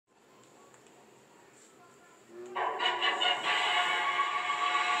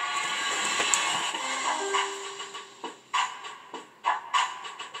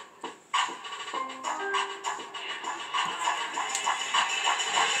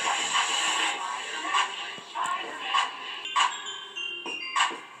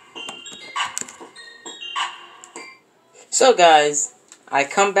So guys, I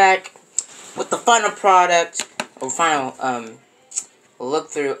come back with the final product, or final look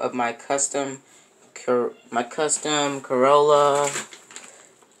through of my custom Corolla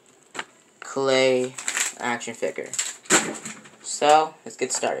clay action figure. So let's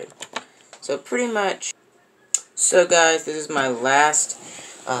get started. So guys, this is my last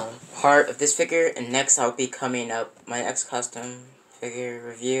part of this figure, and next I'll be coming up. My next custom figure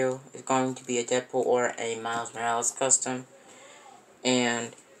review is going to be a Deadpool or a Miles Morales custom.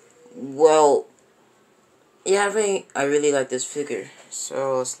 And well, yeah, I really like this figure.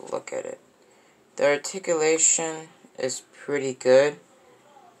 So let's look at it. The articulation is pretty good.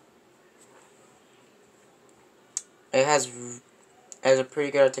 It has a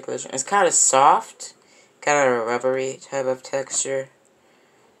pretty good articulation. It's kind of soft, kind of a rubbery type of texture.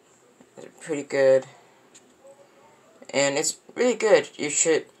 It's pretty good, and it's really good. You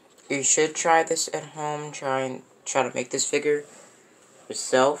should try this at home. Try to make this figure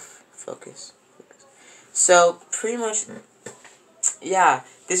yourself. Focus. So pretty much, yeah,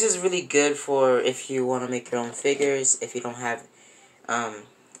 this is really good for if you want to make your own figures. If you don't have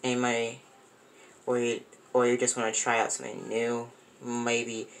any money, or you just want to try out something new,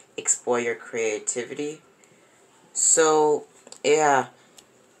 maybe explore your creativity. So yeah,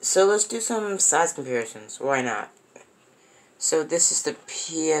 so let's do some size comparisons. Why not? So this is the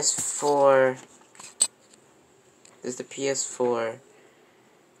PS4. This is the PS4.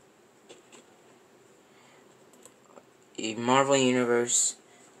 A Marvel Universe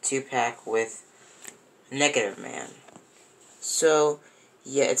 2-pack with Negative Man. So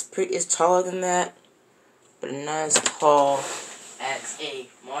yeah, it's taller than that, but not as tall as a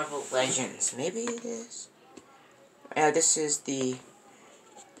Marvel Legends. Maybe it is. This is the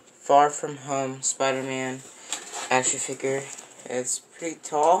Far From Home Spider-Man action figure. It's pretty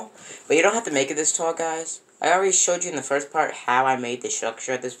tall, but you don't have to make it this tall, guys. I already showed you in the first part how I made the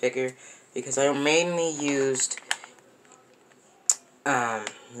structure of this figure, because I mainly used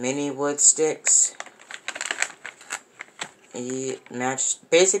mini wood sticks.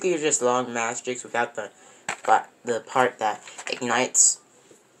 Basically, you're just long matchsticks without the part that ignites.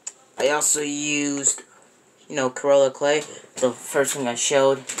 I also used, Corolla clay, the first thing I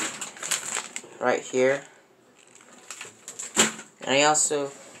showed right here. And I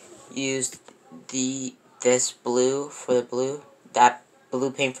also used this blue for the blue, that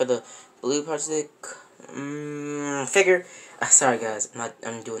blue paint for the blue parts of the figure. Sorry guys,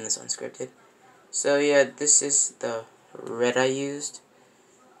 I'm doing this unscripted. So yeah, this is the red I used.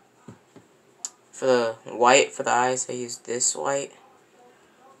 For the white for the eyes, I used this white.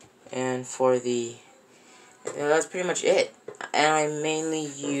 And for that's pretty much it. And I mainly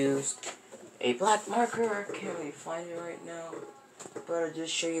used a black marker. I can't really find it right now, but I'll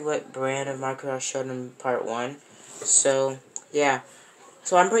just show you what brand of marker I showed in part 1. So yeah,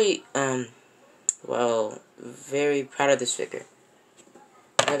 so I'm pretty very proud of this figure.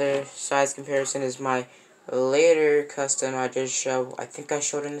 Another size comparison is my later custom I just showed. I think I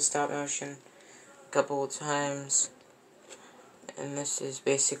showed in the stop motion a couple of times, and this is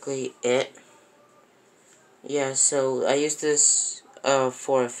basically it. Yeah, so I used this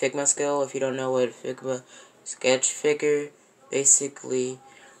for a Figma skill. If you don't know what Figma sketch figure, basically,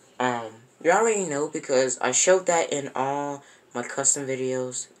 you already know because I showed that in all my custom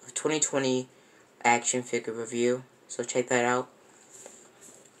videos of 2020 action figure review. So check that out.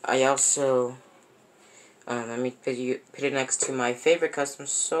 I also let me put it next to my favorite custom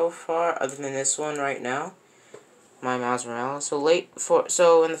so far, other than this one right now, my Miles Morales.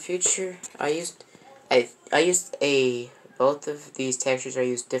 So in the future, I used both of these textures. I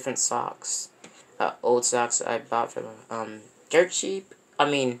used different socks, old socks I bought from dirt cheap.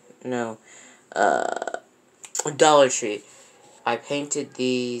 Dollar Tree. I painted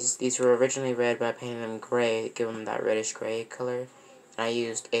these. These were originally red, but I painted them gray, give them that reddish gray color. And I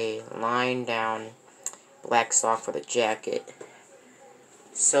used a line down black sock for the jacket.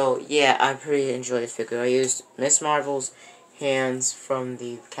 So yeah, I pretty enjoyed this figure. I used Miss Marvel's hands from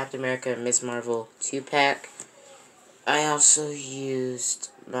the Captain America Miss Marvel 2-pack. I also used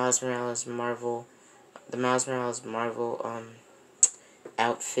Miles Morales Marvel, the Miles Morales Marvel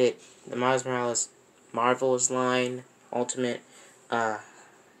outfit, the Miles Morales Marvel's line Ultimate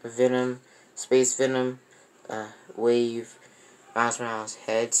Venom, Space Venom, Wave, Miles Morales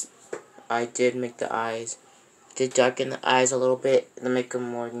heads. I did make the eyes, did darken the eyes a little bit to make them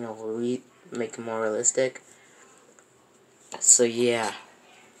more, make them more realistic. So yeah,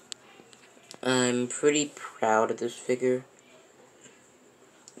 I'm pretty proud of this figure.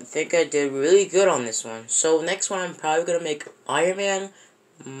 I think I did really good on this one. So next one, I'm probably gonna make Iron Man,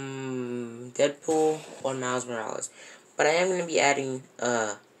 Deadpool, or Miles Morales. but I am going to be adding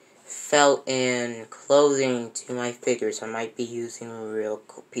felt and clothing to my figures. I might be using real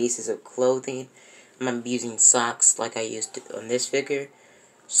pieces of clothing. I might be using socks like I used on this figure.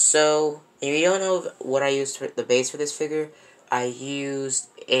 So, if you don't know what I used for the base for this figure, I used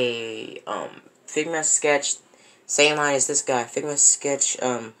a Figma Sketch, same line as this guy, Figma Sketch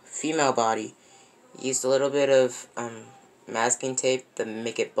female body. Used a little bit of masking tape to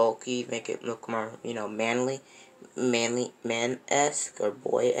make it bulky, make it look more, man-esque or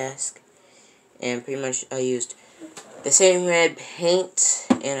boy-esque. And pretty much I used the same red paint,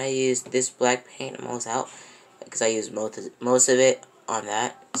 and I used this black paint almost out, because I used most of it on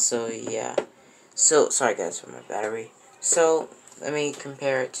that. So yeah. So sorry guys for my battery. So let me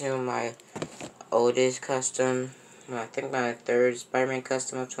compare it to my oldest custom. I think my third Spider-Man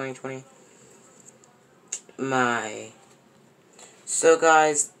custom of 2020. So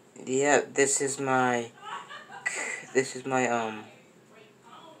guys, yeah, this is my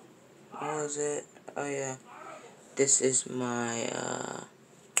what was it? Oh yeah. This is my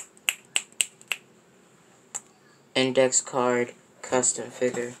index card custom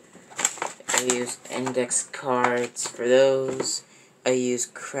figure. I use index cards for those. I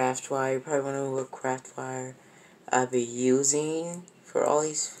use Craftwire. You probably wonder what Craftwire I'll be using for all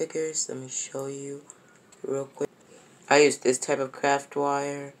these figures. Let me show you real quick. I use this type of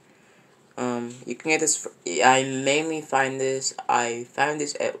Craftwire. You can get this. I mainly find this. I found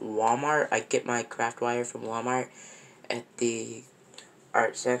this at Walmart. I get my Craftwire from Walmart at the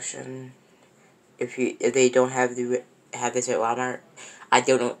art section. If they don't have this at Walmart, I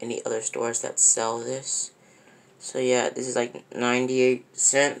don't know any other stores that sell this. So yeah, this is like 98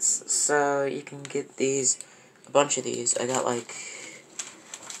 cents. So you can get these, a bunch of these. I got like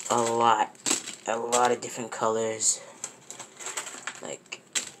a lot of different colors. Like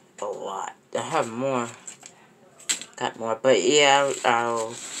a lot. I have more. Got more, but yeah,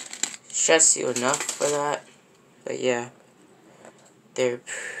 I'll stress you enough for that. But yeah, they're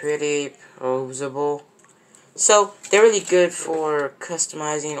pretty posable. So, they're really good for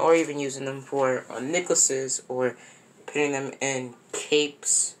customizing or even using them for necklaces or putting them in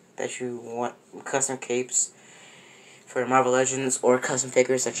capes that you want, custom capes for Marvel Legends or custom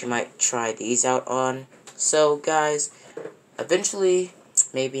figures that you might try these out on. So, guys, eventually,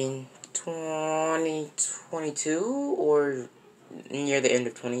 maybe in 2022 or near the end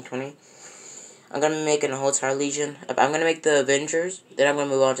of 2020, I'm going to be making a whole entire Legion. I'm going to make the Avengers, then I'm going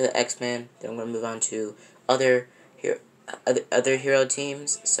to move on to the X-Men, then I'm going to move on to other hero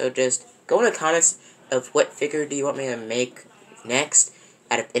teams. So just go in the comments of what figure do you want me to make next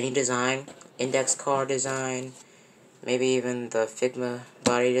out of any design, index card design, maybe even the Figma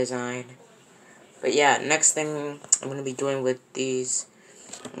body design. But yeah, next thing I'm going to be doing with this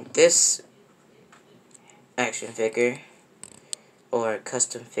action figure or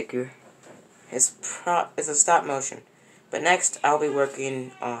custom figure, it's a stop motion. But next I'll be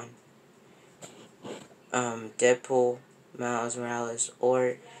working on Deadpool, Miles Morales,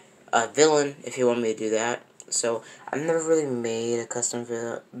 or a villain if you want me to do that. So I've never really made a custom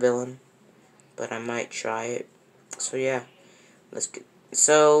villain, but I might try it. So yeah, let's get.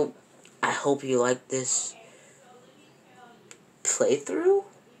 So I hope you like this playthrough.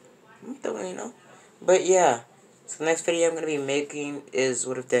 I don't really know, but yeah. So the next video I'm gonna be making is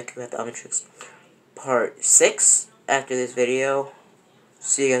What If Deku Had the Omnitrix Part 6. After this video,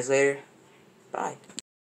 see you guys later. Bye.